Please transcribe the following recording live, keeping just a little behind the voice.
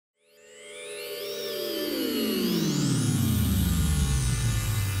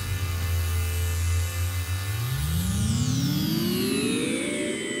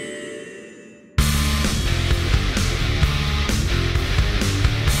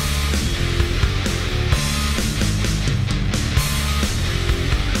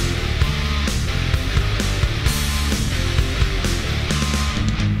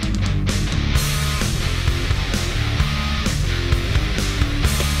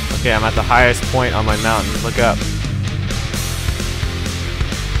Okay, I'm at the highest point on my mountain. Look up.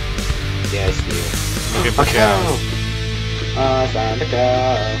 Yeah, I see you. Looking for cows. I found a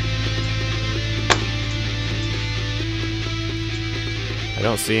cow. I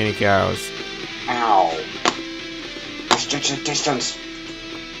don't see any cows. Ow. Misjudge the distance.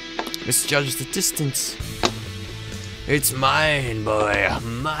 Misjudge the distance. It's mine, boy.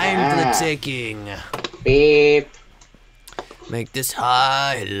 Mine for the taking. Beep. Make this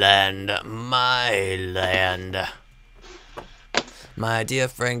high land my land. My dear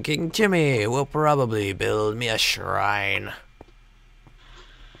friend King Jimmy will probably build me a shrine.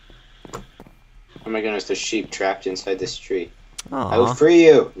 Oh my goodness, there's sheep trapped inside this tree. Aww. I will free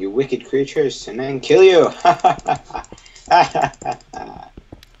you, you wicked creatures, and then kill you.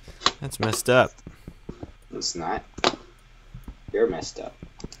 That's messed up. It's not. You're messed up.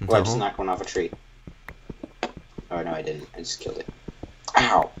 Oh, I just knocked one off a tree. Oh no, I didn't. I just killed it.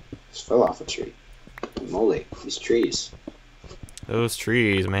 Ow! Just fell off a tree. Moly, these trees. Those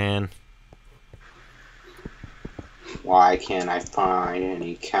trees, man. Why can't I find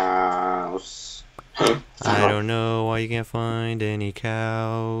any cows? I don't know why you can't find any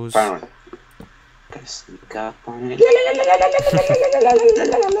cows. Found one. Gotta sneak up on it.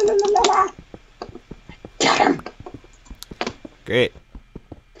 Got him! Great.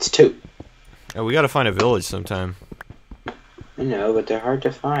 It's two. Oh, we gotta find a village sometime. I know, but they're hard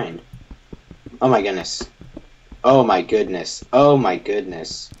to find. Oh my goodness. Oh my goodness. Oh my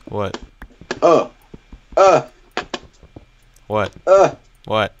goodness. What? Oh. What?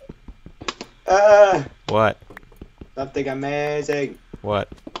 What? What? Something amazing. What?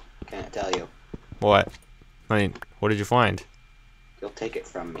 Can't tell you. What? I mean, what did you find? You'll take it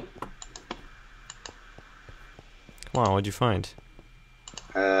from me. Come on, what'd you find?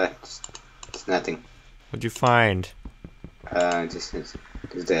 It's nothing. What'd you find? Just a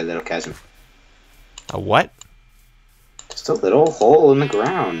little chasm. A what? Just a little hole in the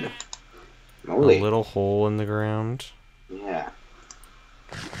ground. Moly. A little hole in the ground? Yeah.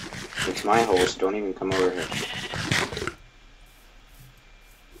 It's my hole, so don't even come over here.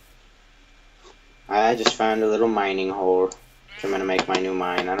 I just found a little mining hole, which I'm gonna make my new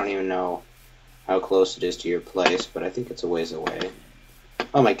mine. I don't even know how close it is to your place, but I think it's a ways away.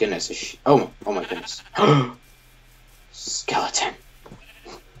 Oh my goodness! Oh my goodness! Skeleton!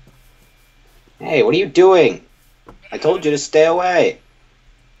 Hey, what are you doing? I told you to stay away.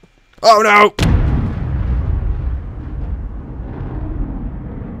 Oh no!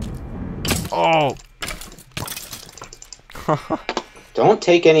 Oh! Don't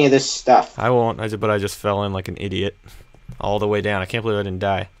take any of this stuff. I won't, but I just fell in like an idiot. All the way down. I can't believe I didn't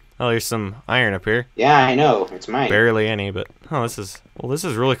die. Oh, there's some iron up here. Yeah, I know. It's mine. Barely any, but... Oh, this is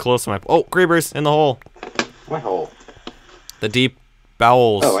really close to my... Oh, creepers in the hole. What hole? The deep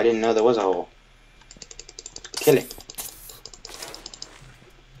bowels. Oh, I didn't know there was a hole. Kill it.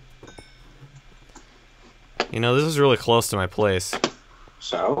 You know, this is really close to my place.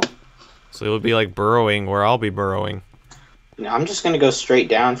 So? So it would be like burrowing where I'll be burrowing. No, I'm just gonna go straight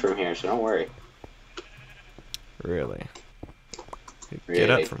down from here, so don't worry. Really? Really? Get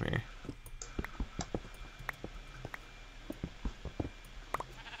up from here.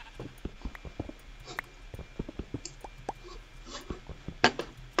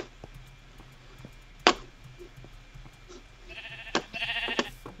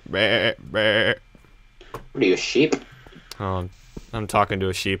 Bah, bah. What are you, a sheep? Oh, I'm talking to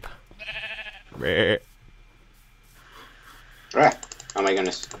a sheep. Bah. Ah, oh my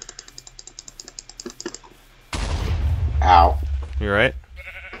goodness. Ow. You right?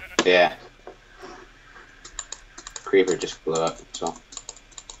 Yeah. Creeper just blew up, so.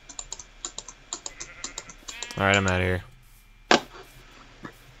 Alright, I'm out of here.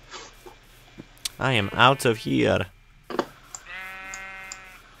 I am out of here.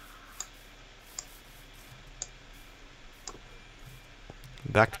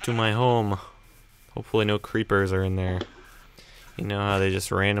 Back to my home. Hopefully no creepers are in there. You know how they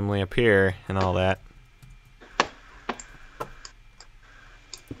just randomly appear and all that.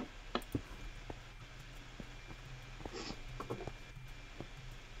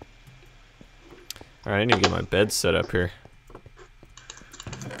 Alright, I need to get my bed set up here.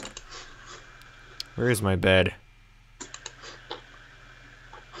 Where is my bed?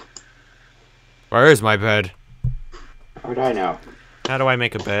 Where is my bed? How would I know? How do I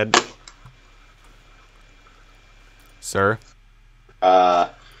make a bed? Sir?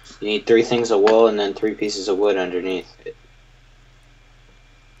 You need 3 things of wool and then 3 pieces of wood underneath it.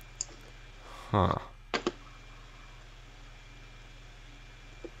 Huh.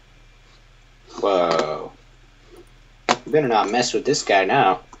 Whoa. You better not mess with this guy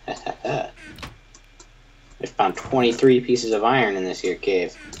now. I found 23 pieces of iron in this here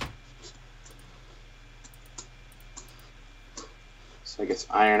cave. Looks like it's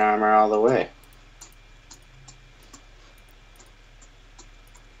iron armor all the way.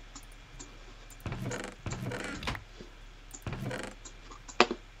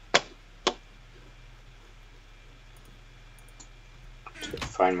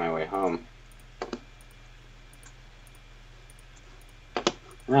 Find my way home.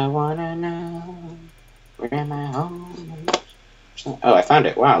 I wanna know where my home is. Oh, I found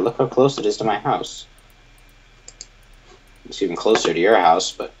it. Wow, look how close it is to my house. It's even closer to your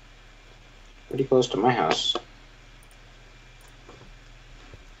house, but pretty close to my house.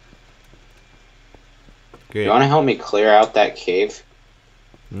 Good. You want to help me clear out that cave?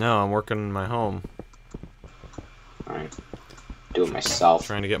 No, I'm working on my home. Alright. Do it myself.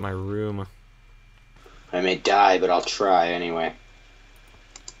 Trying to get my room. I may die, but I'll try anyway.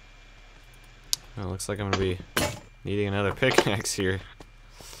 Oh, looks like I'm gonna be needing another pickaxe here.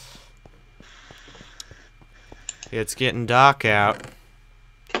 It's getting dark out.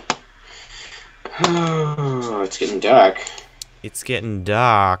 Oh, it's getting dark. It's getting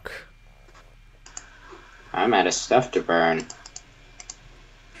dark. I'm out of stuff to burn.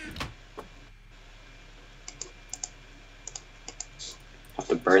 Have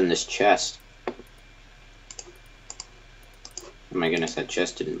to burn this chest. Oh my goodness, that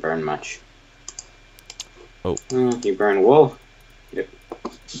chest didn't burn much. Oh. You burn wool? Yep.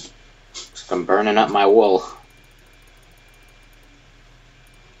 Looks like I'm burning up my wool.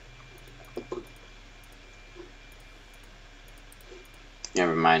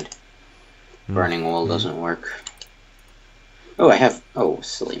 Never mind. Burning wool doesn't work. Oh, I have... Oh,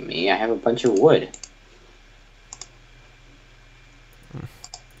 silly me. I have a bunch of wood.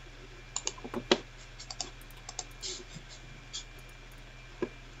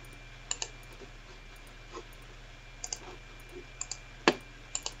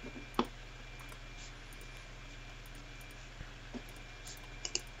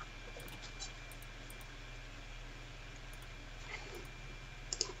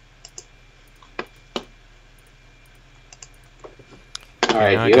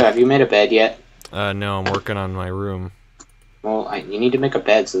 Alright, have you made a bed yet? No, I'm working on my room. Well, you need to make a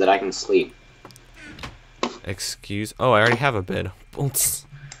bed so that I can sleep. Excuse? Oh, I already have a bed. Oops.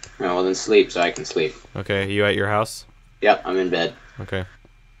 Oh, well then sleep so I can sleep. Okay, you at your house? Yep, I'm in bed. Okay.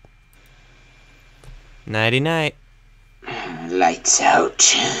 Nighty night. Lights out.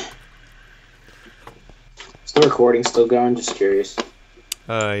 Is the recording still going? Just curious.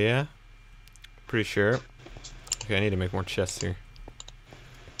 Yeah. Pretty sure. Okay, I need to make more chests here.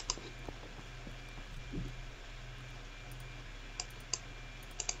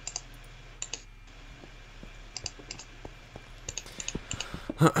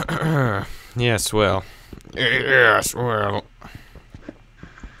 Yes, well. Yes, well.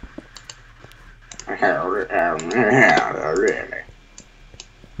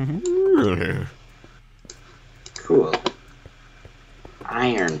 Cool.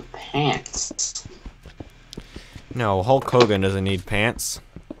 Iron pants. No, Hulk Hogan doesn't need pants.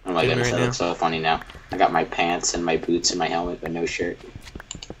 Oh my goodness, that looks so funny now. I got my pants and my boots and my helmet, but no shirt.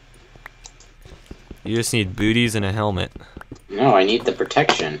 You just need booties and a helmet. No, I need the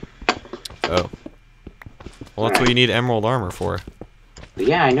protection. Oh. Well, that's what you need emerald armor for. But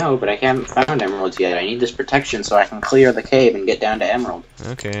yeah, I know, but I haven't found emeralds yet. I need this protection so I can clear the cave and get down to emerald.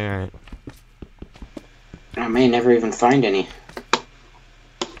 Okay, alright. I may never even find any.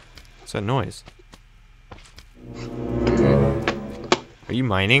 What's that noise? Are you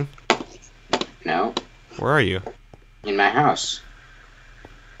mining? No. Where are you? In my house.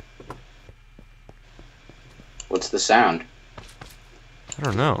 What's the sound? I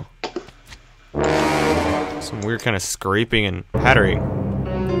don't know. Some weird kind of scraping and pattering.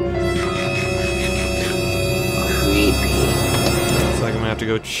 Creepy. Looks like I'm gonna have to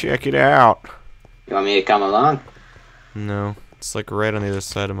go check it out. You want me to come along? No, it's like right on the other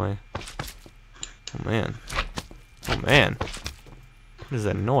side of my... Oh man. Oh man. What is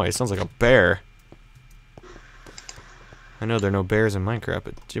that noise? Sounds like a bear. I know there are no bears in Minecraft,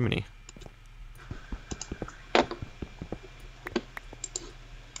 but Jiminy.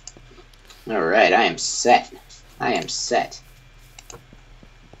 Alright, I am set. I am set.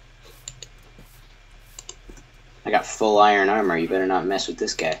 I got full iron armor. You better not mess with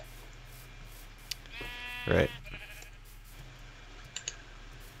this guy. Right.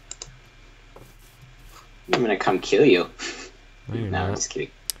 I'm gonna come kill you. No, you're No, I'm not. just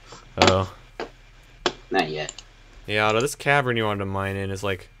kidding. Oh. Not yet. Yeah, Otto, this cavern you wanted to mine in is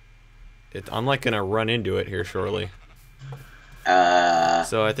like... I'm like gonna run into it here shortly. So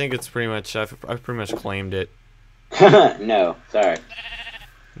So I think it's pretty much, I've pretty much claimed it. No, sorry.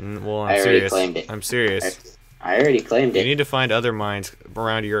 Well, I I'm already serious. claimed it. I'm serious. I already claimed You it. need to find other mines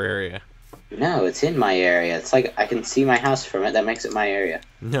around your area. No, it's in my area. It's like I can see my house from it. That makes it my area.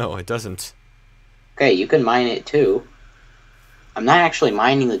 No, it doesn't. Okay, you can mine it too. I'm not actually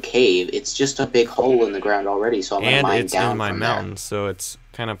mining the cave. It's just a big hole in the ground already, so I'm gonna And mine it's down in my from mountain, so it's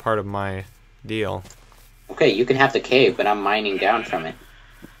kind of part of my deal. there. Okay, you can have the cave, but I'm mining down from it.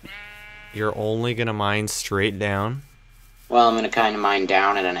 You're only gonna mine straight down? Well, I'm gonna kind of mine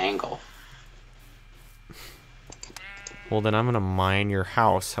down at an angle. Well, then I'm gonna mine your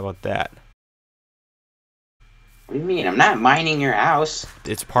house. How about that? What do you mean? I'm not mining your house.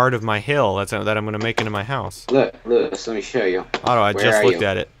 It's part of my hill that I'm gonna make into my house. Look, Lewis, let me show you. Otto, I Where just are looked you?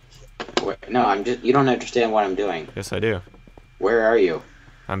 at it. No, I'm just. You don't understand what I'm doing. Yes, I do. Where are you?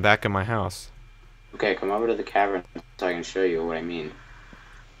 I'm back in my house. Okay, come over to the cavern so I can show you what I mean.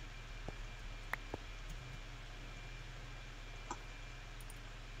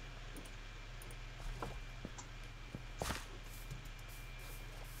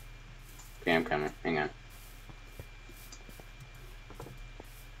 Okay, I'm coming. Hang on.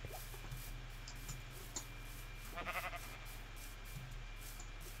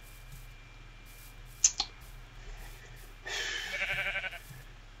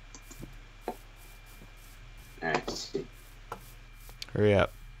 Alright, let's see. Hurry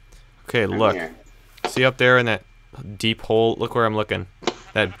up. Okay, I'm look. here. See up there in that deep hole? Look where I'm looking.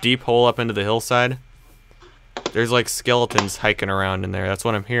 That deep hole up into the hillside? There's like skeletons hiking around in there. That's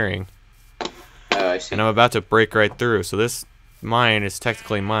what I'm hearing. Oh, I see. And I'm about to break right through. So this mine is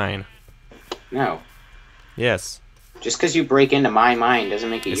technically mine. No. Yes. Just because you break into my mine doesn't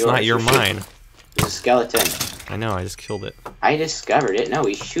make it It's yours. not your You're shooting- mine. There's a skeleton. I know, I just killed it. I discovered it. No,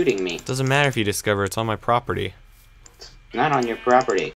 he's shooting me. Doesn't matter if you discover it's on my property. Not on your property.